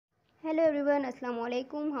Hello everyone, Assalamu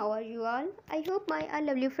alaikum. How are you all? I hope my all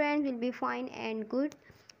lovely friends will be fine and good.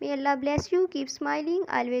 May Allah bless you. Keep smiling.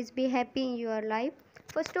 Always be happy in your life.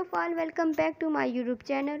 First of all, welcome back to my YouTube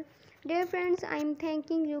channel. Dear friends, I am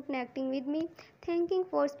thanking you connecting with me, thanking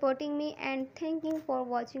for supporting me and thanking for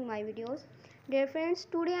watching my videos. Dear friends,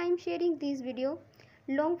 today I am sharing this video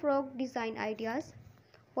long frock design ideas.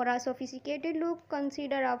 For a sophisticated look,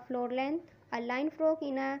 consider a floor length, a line frock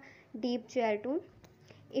in a deep gel tone.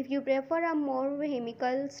 If you prefer a more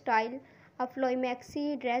bohemian style, a flowy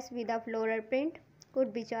maxi dress with a floral print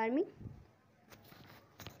could be charming.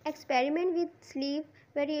 Experiment with sleeve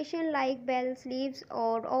variation like bell sleeves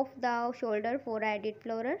or off the shoulder for added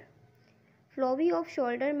floral. Flowy off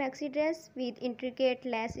shoulder maxi dress with intricate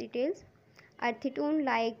lace details. Earthy tone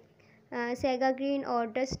like saga green or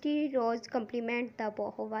dusty rose complement the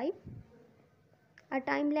boho vibe. A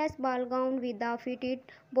timeless ball gown with the fitted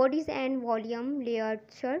bodice and volume layered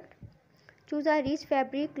shirt. Choose a rich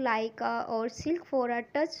fabric like or silk for a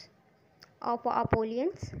touch of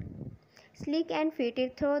opulence. Sleek and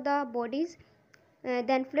fitted through the bodice,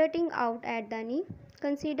 then flirting out at the knee.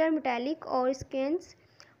 Consider metallic or skeins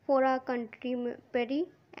for a contemporary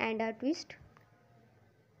and a twist.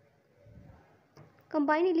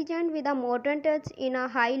 Combine elegant with a modern touch in a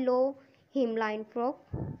high-low hemline frock.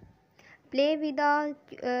 Play with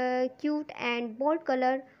a cute and bold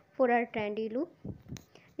color for a trendy look.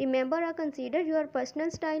 Remember to consider your personal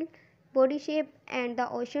style, body shape and the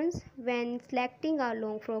options when selecting a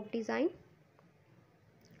long frock design.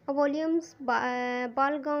 A voluminous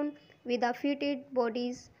ball gown with a fitted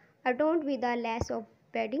bodice adorned with a lace of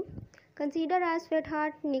padding. Consider a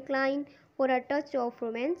sweatheart neckline for a touch of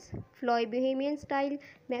romance. Flowy bohemian style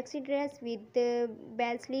maxi dress with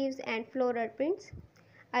bell sleeves and floral prints.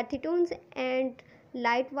 Earthy tones and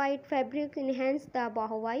light white fabric enhance the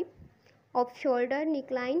boho vibe. Off shoulder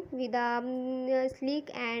neckline with a sleek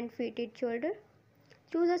and fitted shoulder.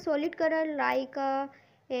 Choose a solid color like a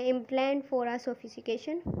implant for a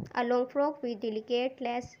sophistication. A long frock with delicate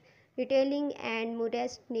lace detailing and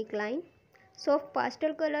modest neckline. Soft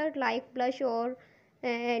pastel color like blush or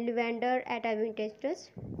lavender at a vintage dress.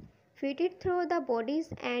 Fitted through the bodies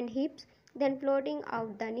and hips, then floating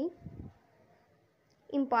out the knee.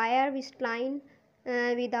 Empire waistline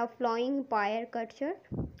with a flowing empire cut shirt.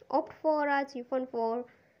 Opt for a chiffon for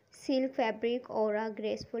silk fabric or a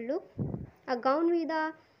graceful look. A gown with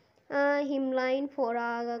a hemline for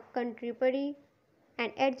a contemporary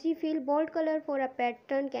and edgy feel. Bold color for a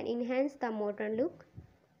pattern can enhance the modern look.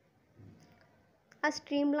 A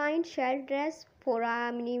streamlined shell dress for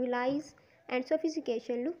a minimalized and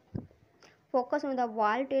sophistication look. Focus on the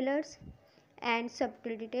wall tailors and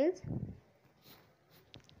subtle details.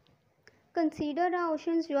 Consider the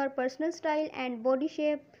options your personal style and body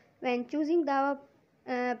shape when choosing the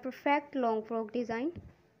perfect long frock design.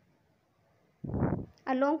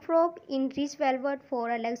 A long frock in rich velvet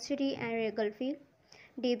for a luxury and regal feel.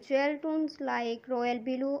 Deep jewel tones like royal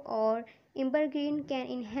blue or amber green can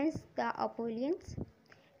enhance the opulence.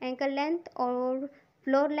 Ankle length or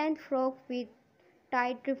floor length frock with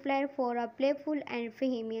tight ruffle for a playful and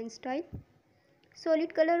bohemian style.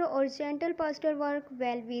 Solid color or gentle pastel work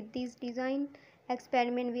well with this design.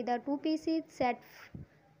 Experiment with a two-piece set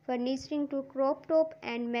furnishing to crop top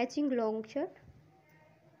and matching long shirt.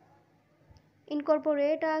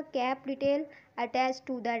 Incorporate a cap detail attached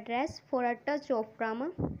to the dress for a touch of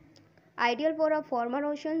drama. Ideal for a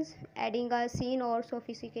formal occasions, adding a scene or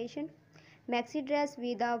sophistication. Maxi dress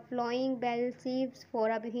with a flowing bell sleeves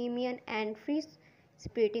for a bohemian and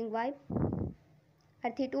free-spiriting vibe.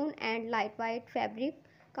 Earthy tone and light white fabric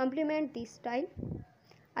complement this style.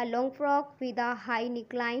 A long frock with a high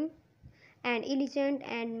neckline and elegant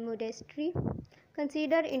and modesty.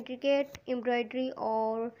 Consider intricate embroidery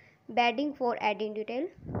or beading for adding detail.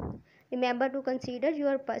 Remember to consider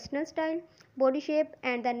your personal style, body shape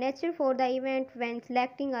and the nature for the event when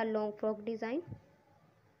selecting a long frock design.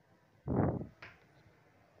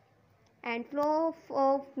 And flow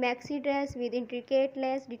of maxi dress with intricate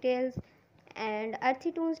lace details and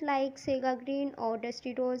earthy tones like saga green or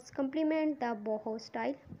dusty rose complement the boho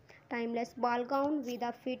style. Timeless ball gown with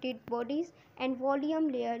a fitted bodice and volume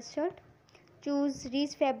layered shirt. Choose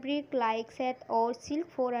rich fabric like satin or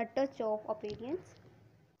silk for a touch of appearance.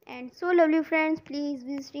 And so lovely friends, please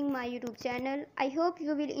visiting my YouTube channel. I hope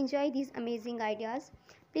you will enjoy these amazing ideas.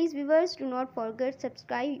 Please viewers, do not forget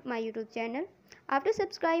subscribe my YouTube channel. After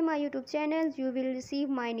subscribe my YouTube channel, you will receive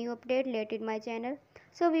my new update related my channel.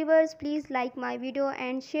 So viewers, please like my video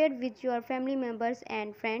and share with your family members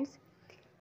and friends.